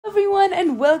Everyone,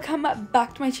 and welcome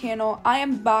back to my channel. I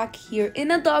am back here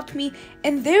in Adopt Me,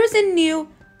 and there's a new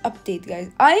update, guys.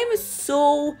 I am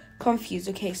so confused.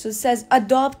 Okay, so it says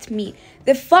Adopt Me,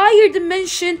 the fire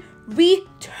dimension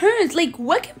returns. Like,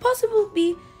 what can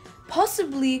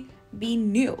possibly be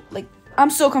new? Like, I'm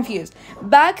so confused.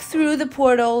 Back through the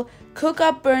portal, cook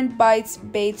up burnt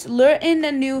baits, lure in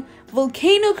a new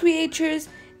volcano creatures.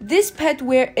 This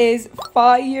petware is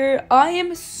fire. I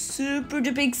am super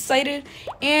duper excited,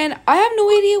 and I have no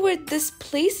idea where this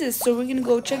place is, so we're gonna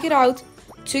go check it out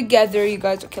together, you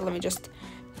guys. Okay, let me just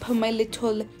put my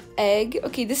little egg.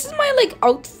 Okay, this is my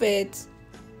outfit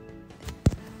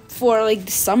for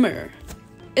the summer.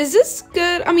 Is this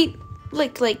good? I mean,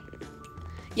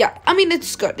 yeah, I mean,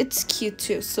 it's good. It's cute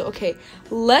too. So, okay,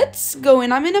 let's go.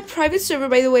 And I'm in a private server,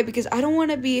 by the way, because I don't want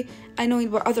to be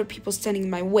annoyed by other people standing in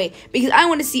my way, because I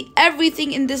want to see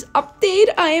everything in this update.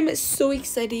 I am so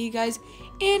excited, you guys.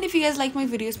 And if you guys like my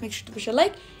videos, make sure to push a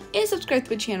like and subscribe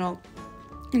to my channel.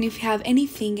 And if you have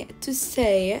anything to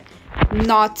say,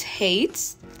 not hate,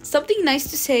 something nice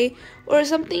to say, or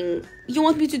something you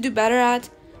want me to do better at,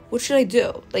 what should I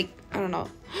do? I don't know.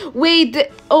 Wait,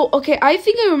 oh, okay, I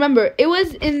think I remember. It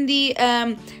was in the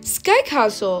Sky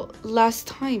Castle last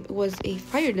time. It was a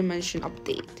fire dimension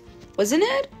update, wasn't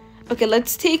it? Okay,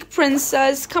 let's take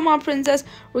Princess. Come on, Princess.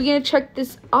 We're gonna check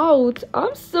this out.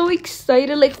 I'm so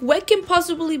excited. What can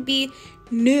possibly be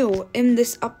new in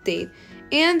this update?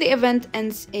 And the event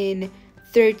ends in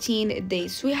 13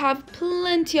 days. We have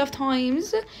plenty of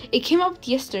times. It came out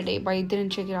yesterday, but I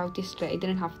didn't check it out yesterday. I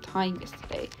didn't have time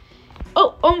yesterday.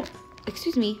 Oh,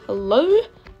 excuse me. Hello?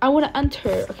 I want to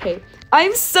enter. Okay.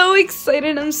 I'm so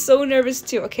excited. I'm so nervous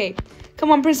too. Okay.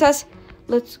 Come on, Princess.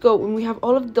 Let's go. And we have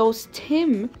all of those.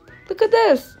 Tim, look at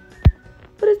this.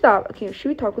 What is that? Okay, should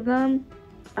we talk with them?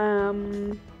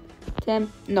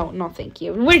 Tim. No, thank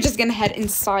you. We're just gonna head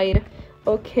inside.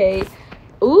 Okay.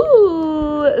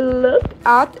 Ooh, look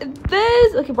at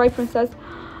this. Okay, bye, Princess.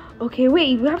 Okay,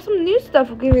 wait. We have some new stuff.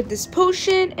 Okay, with this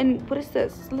potion. And what is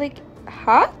this?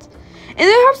 Hat? And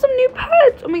they have some new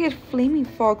pets. Oh my god, Flaming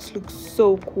Fox looks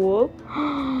so cool.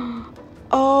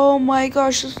 Oh my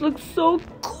gosh, this looks so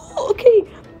cool. Okay,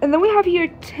 and then we have here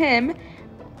Tim,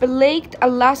 Flaked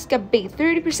Alaska Bait,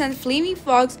 30% Flaming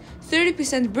Fox,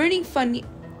 30% Burning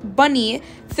Bunny,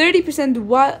 30%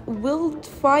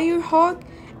 Wildfire Hawk,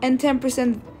 and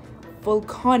 10%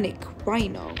 Volcanic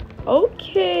Rhino.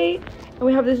 Okay. And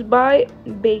we have this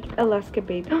baked Alaska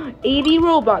Bait. 80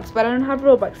 Robux, but I don't have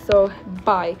Robux, so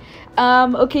bye.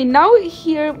 Okay, now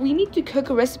here we need to cook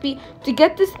a recipe to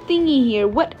get this thingy here.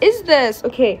 What is this?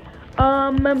 Okay,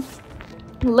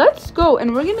 let's go.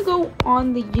 And we're gonna go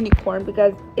on the unicorn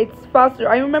because it's faster.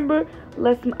 I remember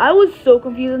last time I was so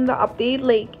confused in the update,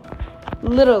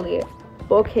 literally.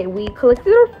 Okay, we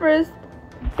collected our first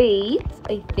bait,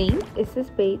 I think. Is this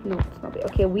bait? No, it's not bait.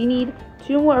 Okay, we need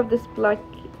 2 more of this black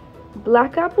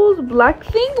apples, black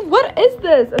thing. What is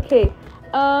this? Okay,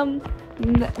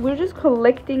 we're just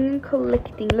collecting.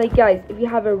 Guys, if you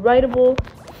have a rideable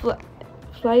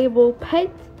flyable pet,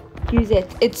 use it.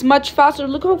 It's much faster.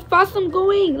 Look how fast I'm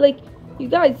going. You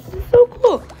guys, this is so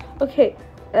cool. Okay,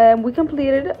 we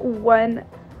completed 1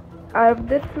 out of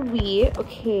the 3.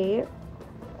 Okay,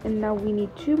 and now we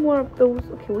need 2 more of those.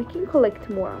 Okay, we can collect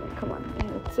more. I mean, come on,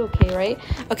 it's okay, right?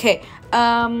 Okay,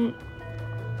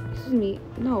 excuse me.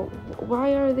 No,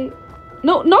 why are they?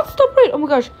 No, not stop right. Oh my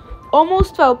gosh,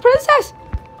 almost fell. Princess!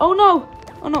 Oh no.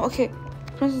 Okay,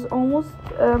 Princess almost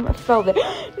fell there.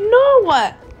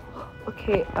 No.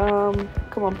 Okay,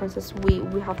 come on, Princess. We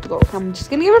have to go. I'm just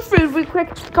gonna give her food real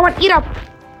quick. Come on, eat up.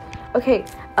 Okay,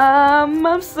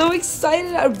 I'm so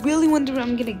excited. I really wonder what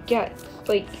I'm gonna get.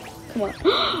 Come on.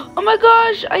 Oh my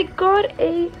gosh, I got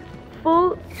a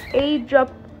full age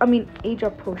up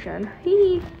potion.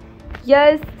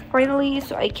 Yes, finally,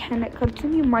 so I can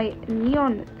continue my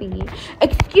neon thingy.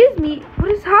 Excuse me, what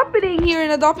is happening here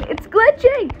in Adopt Me? It's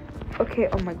glitching. Okay,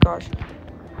 oh my gosh.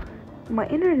 My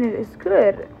internet is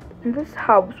good in this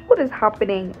house. What is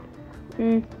happening?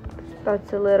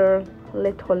 That's a little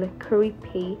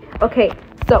creepy. Okay,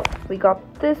 so we got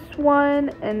this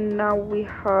one, and now we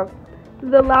have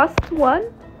the last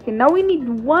one. Okay, now we need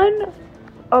 1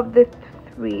 of the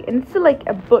 3, and it's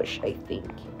a bush, I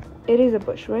think. It is a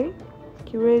bush, right?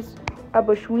 Here is a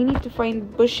bush. We need to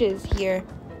find bushes here.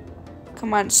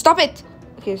 Come on, stop it.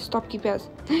 Okay, stop GPS.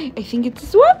 I think it's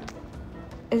this one.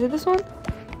 Is it this one?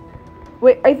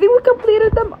 Wait, I think we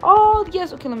completed them all.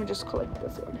 Yes. Okay, let me just collect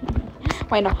this one.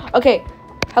 Why not? Okay,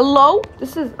 hello.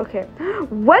 This is okay.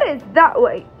 What is that?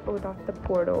 Wait, oh, that's the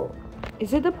portal.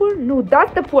 Is it the portal? No,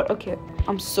 that's the portal. Okay,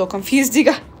 I'm so confused, you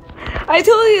guys. I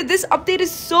told you this update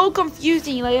is so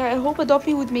confusing. Like, I hope Adopt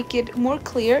Me would make it more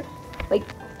clear. Like,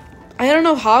 I don't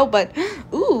know how, but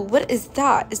ooh, what is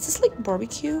that? Is this like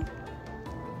barbecue?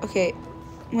 Okay,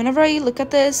 whenever I look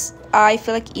at this, I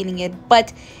feel like eating it,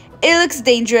 but it looks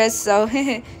dangerous, so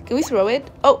can we throw it?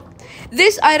 Oh,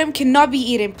 this item cannot be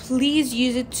eaten. Please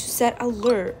use it to set a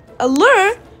lure. A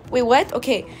lure? Wait, what?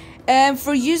 Okay.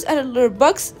 For use at a lure,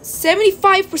 bucks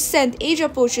 75%, age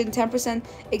up potion 10%,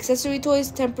 accessory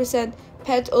toys 10%,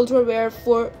 pet ultra rare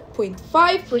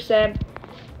 4.5%,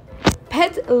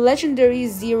 pet legendary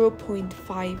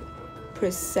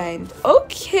 0.5%.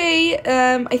 Okay,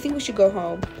 I think we should go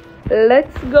home.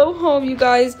 Let's go home, you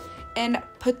guys, and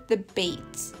put the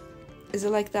bait. Is it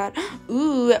like that?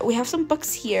 Ooh, we have some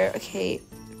bucks here. Okay.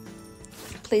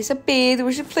 Place a bait.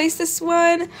 We should place this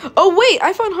one. Oh, wait.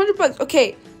 I found 100 bucks.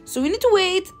 Okay. So we need to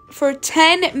wait for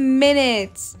 10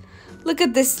 minutes. Look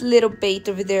at this little bait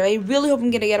over there. I really hope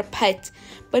I'm going to get a pet.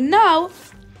 But now,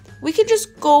 we can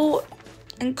just go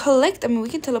and collect. I mean, we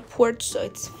can teleport so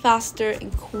it's faster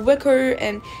and quicker.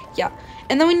 And yeah.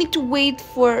 And then we need to wait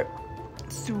for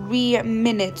 3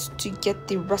 minutes to get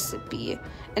the recipe.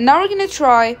 And now we're going to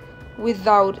try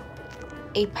without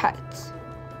a pet.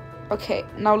 Okay,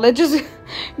 now let's just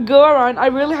go around. I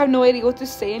really have no idea what to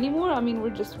say anymore. I mean, we're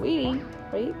just waiting,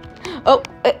 right? Oh,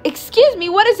 excuse me,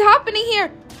 what is happening here?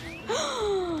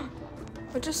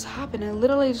 What just happened? I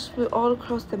literally just went all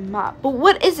across the map. But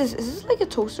what is this? Is this like a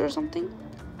toaster or something?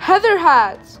 Heather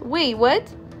hats. Wait, what?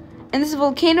 And this is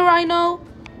volcano rhino.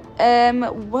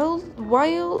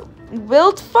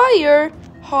 Wildfire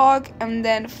hog, and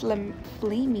then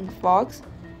flaming fox.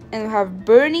 And we have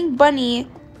burning bunny,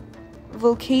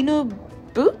 volcano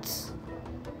boots,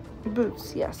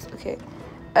 yes, okay.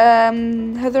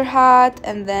 Heather hat,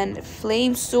 and then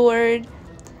flame sword,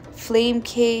 flame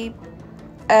cape,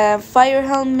 fire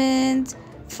helmet,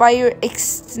 fire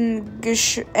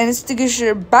extinguisher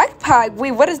backpack.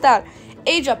 Wait, what is that?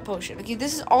 Age up potion. Okay,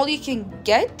 this is all you can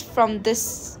get from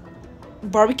this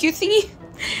barbecue thingy.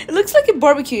 It looks like a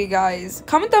barbecue, you guys.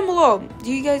 Comment down below.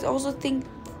 Do you guys also think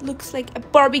looks like a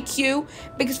barbecue?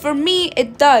 Because for me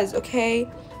it does. Okay,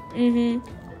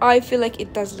 I feel like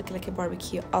it does look like a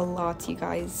barbecue a lot, you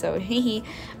guys. So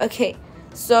okay,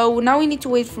 so now we need to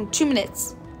wait for 2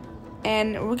 minutes,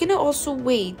 and we're gonna also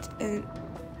wait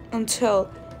until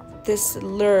this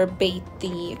lure bait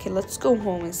thingy. Okay, let's go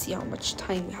home and see how much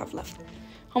time we have left,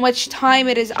 how much time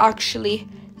it is actually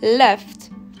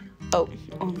left. Oh,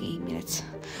 only 8 minutes.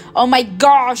 Oh my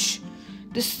gosh,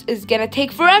 this is gonna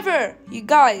take forever, you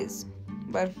guys.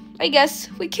 But I guess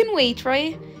we can wait,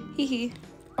 right?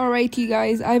 Alright, you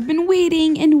guys, I've been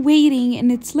waiting,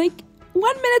 and it's like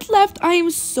 1 minute left. I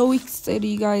am so excited,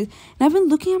 you guys. And I've been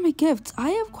looking at my gifts. I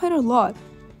have quite a lot.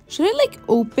 Should I like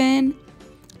open?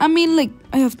 I mean, like,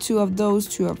 I have 2 of those,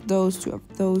 2 of those, 2 of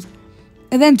those,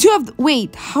 and then 2 of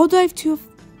wait, how do I have 2 of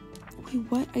wait,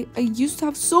 what? I used to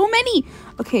have so many.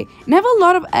 Okay, and I have a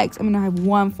lot of eggs. I mean, I have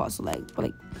 1 fossil egg, but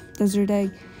like desert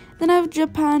egg. Then I have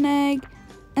Japan egg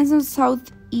and some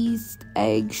southeast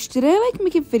egg. Should I like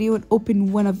make a video and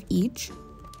open 1 of each?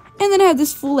 And then I have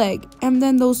this full egg, and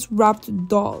then those wrapped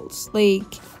dolls.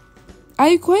 Like, I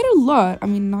have quite a lot. I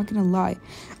mean, not gonna lie.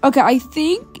 Okay, I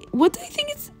think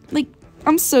it's like,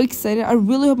 I'm so excited. I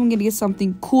really hope I'm gonna get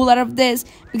something cool out of this,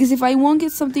 because if I won't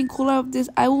get something cool out of this,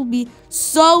 I will be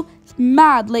so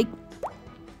mad. Like,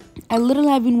 I literally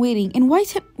have been waiting. And why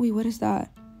wait, what is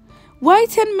that? Why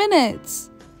 10 minutes?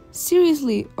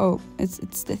 Seriously. Oh,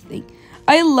 it's the thing.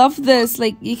 I love this.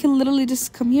 Like, you can literally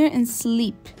just come here and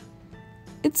sleep.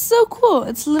 It's so cool.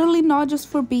 It's literally not just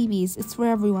for babies. It's for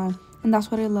everyone. And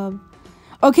that's what I love.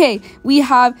 Okay, we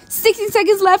have 16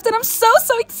 seconds left, and I'm so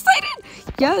excited.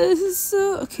 Yeah, this is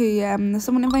so... Okay,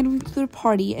 someone invited me to their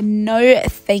party, and no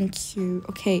thank you.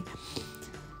 Okay,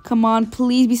 come on,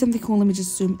 please be something cool. Let me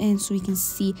just zoom in so we can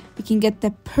see. We can get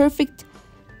the perfect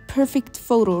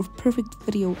photo, perfect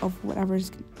video of whatever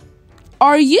is...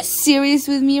 Are you serious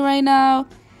with me right now?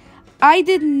 I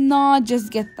did not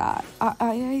just get that.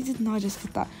 I did not just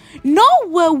get that. No,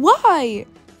 why?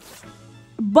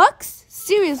 Bucks?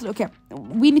 Seriously? Okay,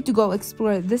 we need to go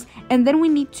explore this, and then we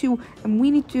need to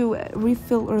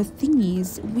refill our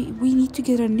thingies. We need to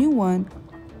get a new one,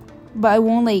 but I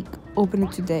won't like open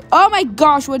it today. Oh my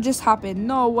gosh, what just happened?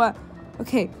 No, what?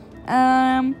 Okay,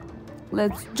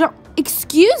 let's jump.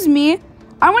 Excuse me,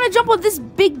 I want to jump on this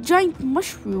big giant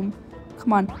mushroom.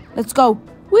 Come on, let's go.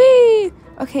 Whee!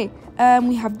 Okay,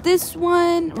 we have this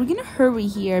one. We're gonna hurry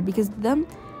here because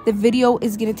the video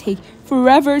is gonna take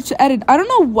forever to edit. I don't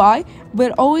know why,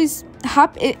 but always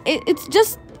it's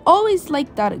just always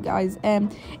like that, guys.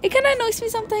 And it kind of annoys me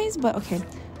sometimes, but okay.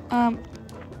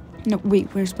 No, wait,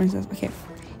 where's Princess? Okay,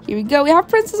 here we go. We have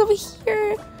Princess over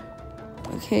here.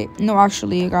 Okay, no,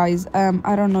 actually, you guys,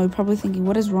 I don't know. You're probably thinking,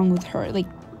 what is wrong with her? Like,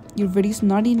 your video's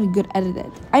not even good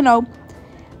edited. I know.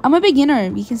 I'm a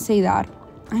beginner. We can say that.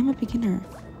 I'm a beginner.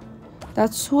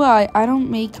 That's why I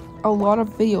don't make a lot of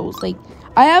videos. Like,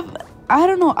 I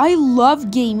don't know. I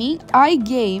love gaming. I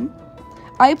game.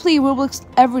 I play Roblox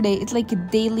every day. It's like a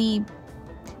daily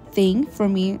thing for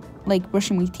me. Like,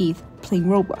 brushing my teeth, playing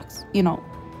Roblox, you know.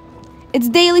 It's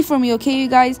daily for me, okay, you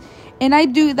guys? And I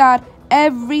do that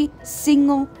every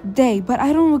single day, but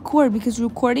I don't record because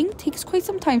recording takes quite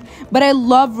some time. But I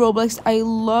love Roblox. I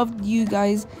love you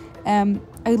guys. I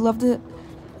love the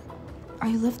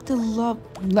love.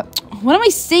 What am I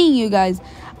saying, you guys?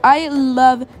 I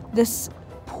love the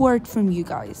support from you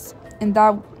guys, and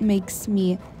that makes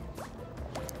me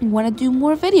want to do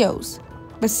more videos.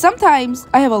 But sometimes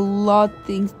I have a lot of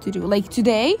things to do. Like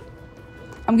today,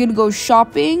 I'm gonna go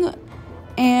shopping,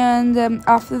 and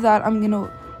after that, I'm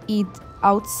gonna eat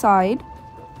outside,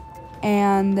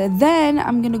 and then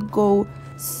I'm gonna go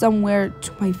somewhere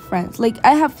to my friends. Like,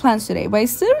 I have plans today, but I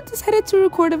still decided to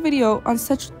record a video on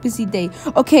such a busy day.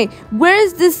 Okay, where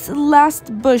is this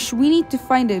last bush? We need to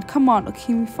find it. Come on.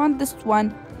 Okay, we found this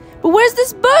one, but where's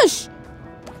this bush?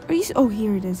 Are you? Oh,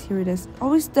 here it is. Here it is.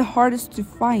 Always the hardest to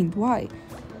find. Why?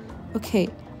 Okay,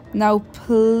 now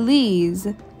please,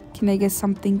 can I get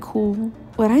something cool?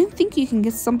 Well, I don't think you can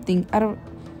get something other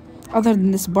than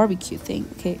this barbecue thing.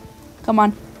 Okay, come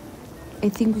on. I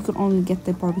think we could only get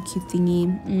the barbecue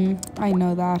thingy. I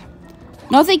know that.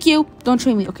 No, thank you. Don't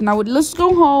train me. Okay, now let's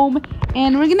go home.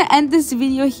 And we're going to end this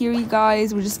video here, you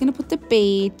guys. We're just going to put the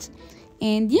bait.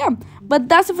 And yeah. But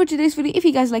that's it for today's video. If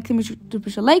you guys liked it, make sure to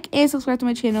push a like and subscribe to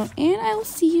my channel. And I will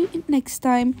see you next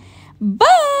time.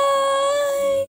 Bye!